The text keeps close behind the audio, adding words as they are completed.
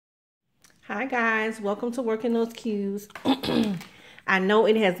Hi guys, welcome to Working Those Cues. I know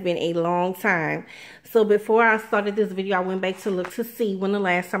it has been a long time. So before I started this video, I went back to look to see when the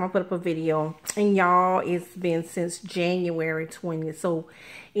last time I put up a video. And y'all, it's been since January 20th. So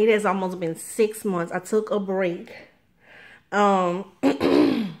it has almost been 6 months. I took a break. I'm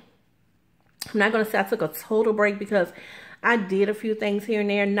not going to say I took a total break because I did a few things here and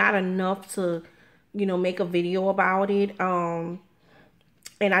there. Not enough to, make a video about it.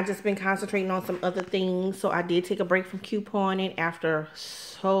 And I just been concentrating on some other things. So I did take a break from couponing after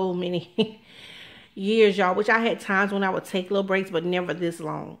so many years, y'all. Which I had times when I would take little breaks, but never this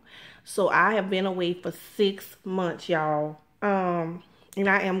long. So I have been away for 6 months, y'all. And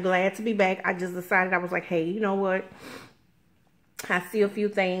I am glad to be back. I just decided, I was like, hey, you know what? I see a few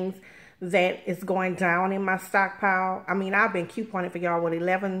things that is going down in my stockpile. I mean, I've been couponing for y'all, what,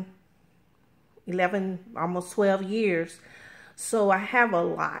 11, almost 12 years. So I have a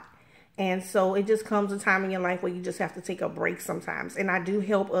lot. And so it just comes a time in your life where you just have to take a break sometimes. And I do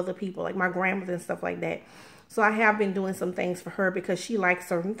help other people, like my grandmother and stuff like that. So I have been doing some things for her because she likes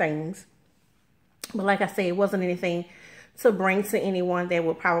certain things. But like I say, it wasn't anything to bring to anyone that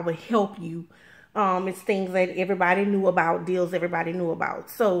would probably help you. It's things that everybody knew about, deals everybody knew about.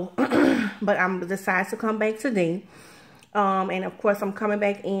 So, but I'm decided to come back today. And of course, I'm coming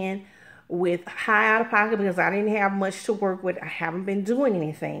back in with high out of pocket because I didn't have much to work with. I haven't been doing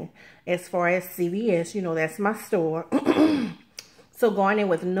anything as far as CVS. That's my store. So going in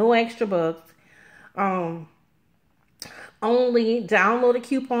with no extra bucks. Only downloaded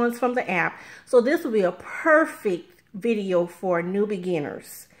coupons from the app. So this will be a perfect video for new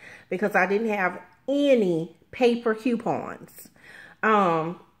beginners because I didn't have any paper coupons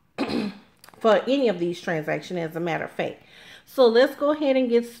for any of these transactions, as a matter of fact. So let's go ahead and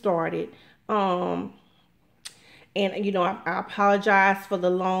get started. And I apologize for the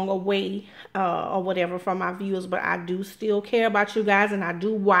long away or whatever from my viewers, but I do still care about you guys, and I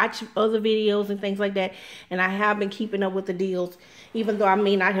do watch other videos and things like that. And I have been keeping up with the deals, even though I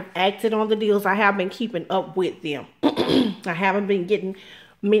may not have acted on the deals. I have been keeping up with them. I haven't been getting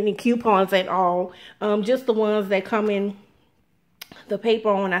many coupons at all. Just the ones that come in the paper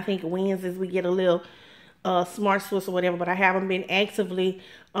on, I think, Wednesdays. We get a little Smart Swiss or whatever, but I haven't been actively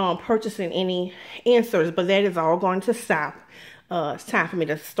purchasing any inserts, but that is all going to stop. It's time for me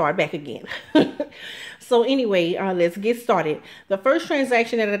to start back again. So anyway, let's get started. The first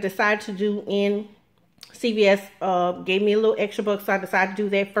transaction that I decided to do in CVS gave me a little extra bucks, so I decided to do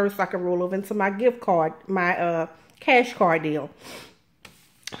that first so I can roll over into my gift card, my cash card deal.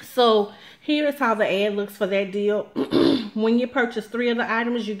 So here is how the ad looks for that deal. When you purchase 3 of the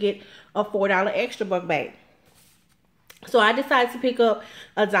items, you get a $4 extra buck back. So I decided to pick up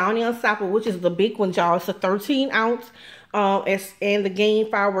a Downy Unstoppable, which is the big one, y'all. It's a 13 ounce, and the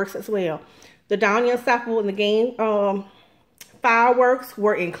Game Fireworks as well. The Downy Unstoppable and the Game Fireworks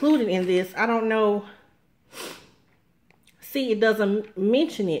were included in this. I don't know. See, it doesn't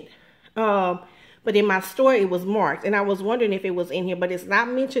mention it. But in my store, it was marked. And I was wondering if it was in here. But it's not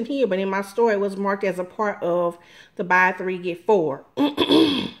mentioned here. But in my store, it was marked as a part of the buy 3, get 4.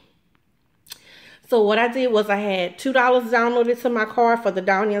 So what I did was I had $2 downloaded to my card for the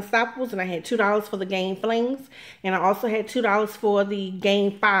Downy Unstoppables. And I had $2 for the Game Flings. And I also had $2 for the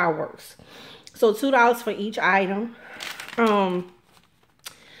Game Fireworks. So $2 for each item.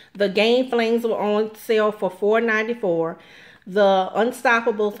 The Game Flings were on sale for $4.94. The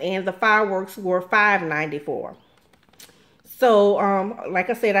Unstoppables and the Fireworks were $5.94. So, like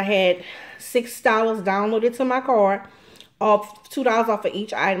I said, I had $6 downloaded to my card, off $2 off of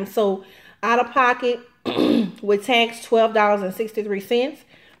each item. So, out of pocket with tax, $12.63.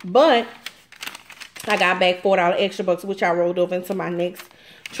 But I got back $4 extra bucks, which I rolled over into my next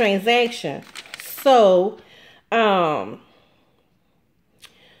transaction. So,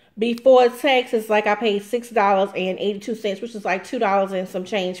 before tax, it's like I paid $6.82, which is like $2 and some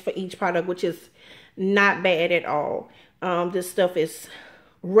change for each product, which is not bad at all. This stuff is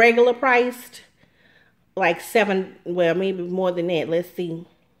regular priced, like well, maybe more than that. Let's see.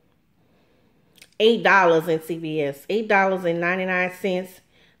 $8 in CVS, $8.99.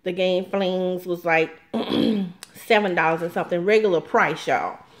 The Game Flings was like $7 and something, regular price,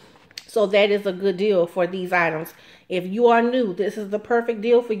 y'all. So that is a good deal for these items. If you are new, this is the perfect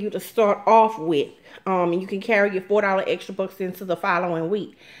deal for you to start off with. And you can carry your $4 extra bucks into the following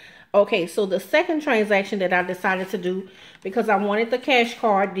week. Okay, so the second transaction that I decided to do, because I wanted the cash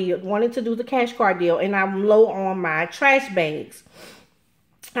card deal, and I'm low on my trash bags.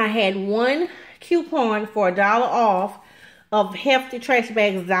 I had one coupon for $1 off of hefty trash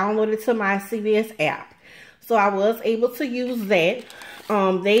bags downloaded to my CVS app. So I was able to use that.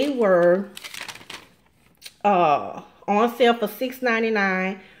 They were on sale for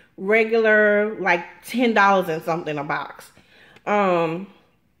 $6.99, regular like $10 and something a box.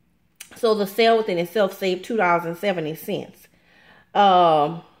 So the sale within itself saved $2.70.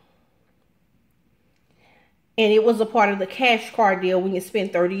 And it was a part of the cash card deal. When you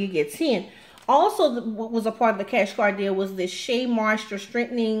spend $30, you get 10. Also, what was a part of the cash card deal was this Shea Moisture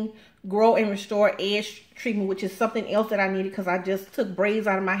Strengthening Grow and Restore Edge Treatment, which is something else that I needed because I just took braids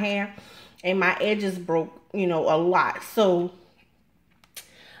out of my hair and my edges broke, you know, a lot. So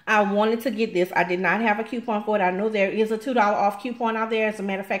I wanted to get this. I did not have a coupon for it. I know there is a $2 off coupon out there. As a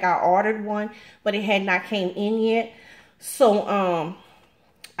matter of fact, I ordered one, but it had not came in yet. So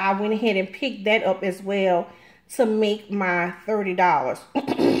I went ahead and picked that up as well to make my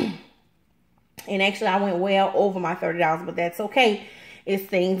 $30. And actually, I went well over my $30, but that's okay. It's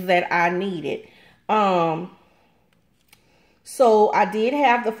things that I needed. So I did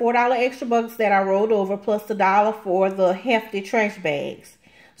have the $4 extra bucks that I rolled over, plus the $1 for the hefty trash bags.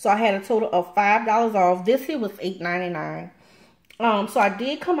 So I had a total of $5 off. This here was $8.99. So I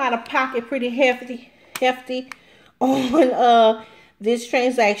did come out of pocket pretty hefty on this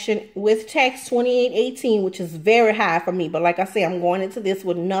transaction with tax $28.18, which is very high for me. But like I said, I'm going into this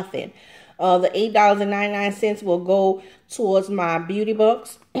with nothing. The $8.99 will go towards my beauty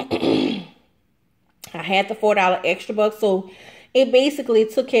bucks. I had the $4 extra bucks, so it basically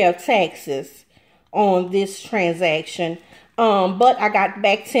took care of taxes on this transaction. But I got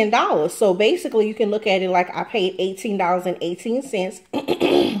back $10. So basically, you can look at it like I paid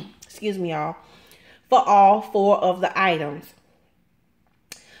 $18.18. Excuse me, y'all, for all 4 of the items,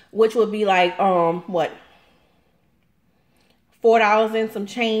 which would be like what, $4 and some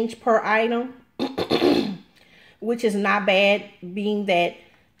change per item, which is not bad, being that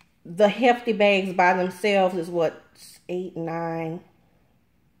the hefty bags by themselves is what, 8, 9,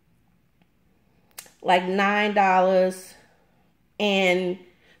 like $9 and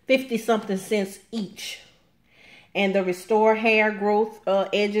 50-something cents each. And the Restore Hair Growth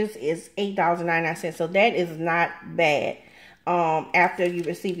edges is $8.99. So that is not bad after you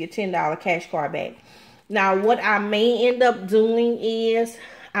receive your $10 cash card back. Now, what I may end up doing is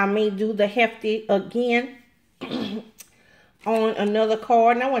I may do the hefty again on another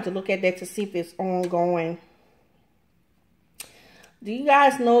card. And I want to look at that to see if it's ongoing. Do you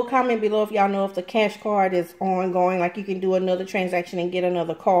guys know? Comment below if y'all know if the cash card is ongoing. Like you can do another transaction and get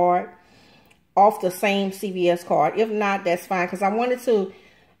another card off the same CVS card. If not, that's fine. Because I wanted to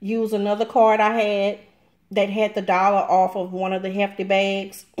use another card I had that had the $1 off of one of the hefty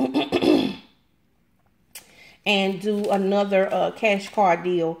bags. And do another cash card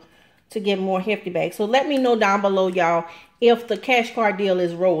deal to get more hefty bags. So let me know down below, y'all, if the cash card deal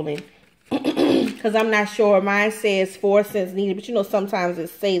is rolling. Because I'm not sure. Mine says 4 cents needed. But you know, sometimes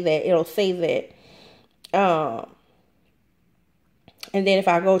it'll say that. And then if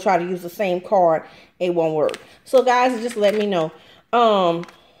I go try to use the same card, it won't work. So guys, just let me know.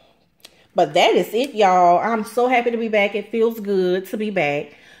 But that is it, y'all. I'm so happy to be back. It feels good to be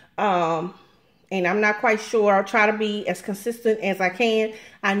back. And I'm not quite sure. I'll try to be as consistent as I can.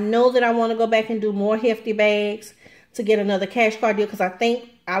 I know that I want to go back and do more hefty bags to get another cash card deal. Because I think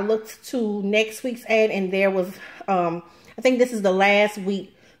I looked to next week's ad and there was, I think this is the last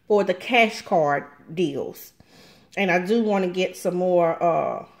week for the cash card deals. And I do want to get some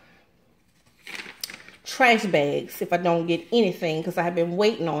more trash bags if I don't get anything. Because I have been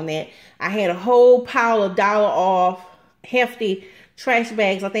waiting on that. I had a whole pile of $1 off hefty trash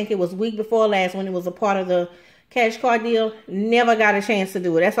bags. I think it was week before last when it was a part of the cash card deal. Never got a chance to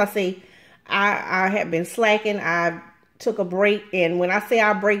do it. That's why I say I have been slacking. I took a break, and when I say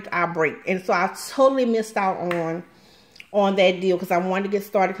I braked, I braked. And so I totally missed out on that deal because I wanted to get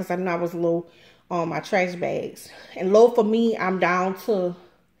started because I know I was low on my trash bags. And low for me, I'm down to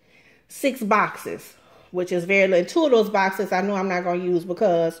 6 boxes, which is very low. And 2 of those boxes I know I'm not going to use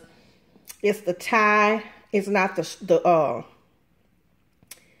because it's the tie. It's not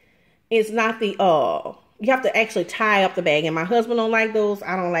you have to actually tie up the bag. And my husband don't like those.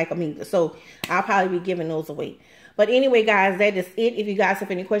 I don't like them either. So I'll probably be giving those away. But anyway, guys, that is it. If you guys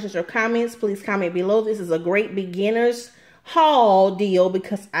have any questions or comments, please comment below. This is a great beginner's haul deal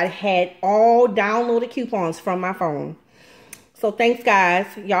because I had all downloaded coupons from my phone. So thanks, guys.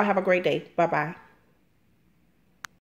 Y'all have a great day. Bye-bye.